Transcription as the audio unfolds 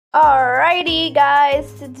Alrighty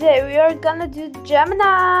guys, today we are gonna do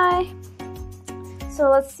Gemini. So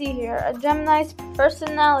let's see here. A Gemini's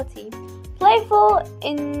personality. Playful,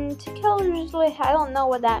 intelligently, I don't know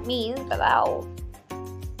what that means, but I'll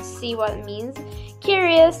see what it means.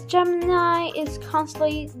 Curious, Gemini is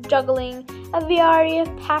constantly juggling a variety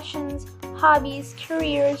of passions, hobbies,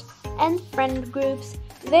 careers, and friend groups.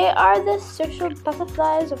 They are the social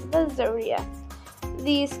butterflies of the zodiac.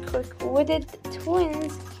 These quick-witted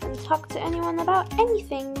twins can talk to anyone about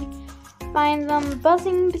anything. Find them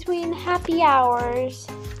buzzing between happy hours,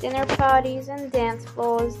 dinner parties, and dance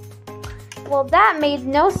floors. Well, that made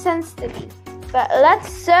no sense to me. But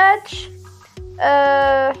let's search.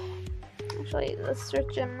 Actually, let's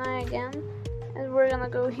search Gemini again, and we're gonna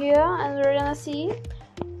go here, and we're gonna see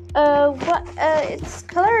what its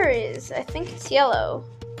color is. I think it's yellow.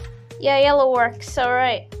 Yeah, yellow works. All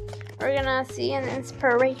right. We're gonna see an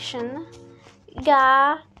inspiration.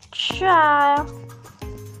 Gotcha.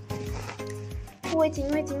 Waiting.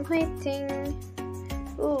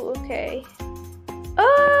 Ooh, okay.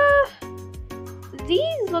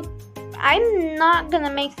 These look. I'm not gonna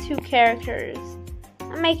make two characters.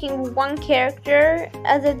 I'm making one character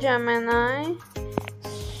as a Gemini.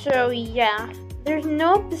 So yeah, there's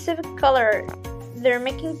no specific color. They're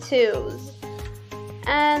making twos.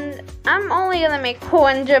 And I'm only gonna make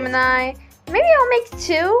one Gemini. Maybe I'll make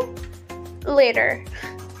two later.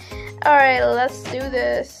 Alright, let's do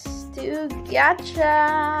this.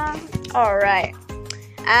 Gotcha. Alright.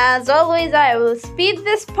 As always, I will speed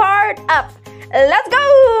this part up. Let's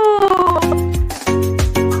go!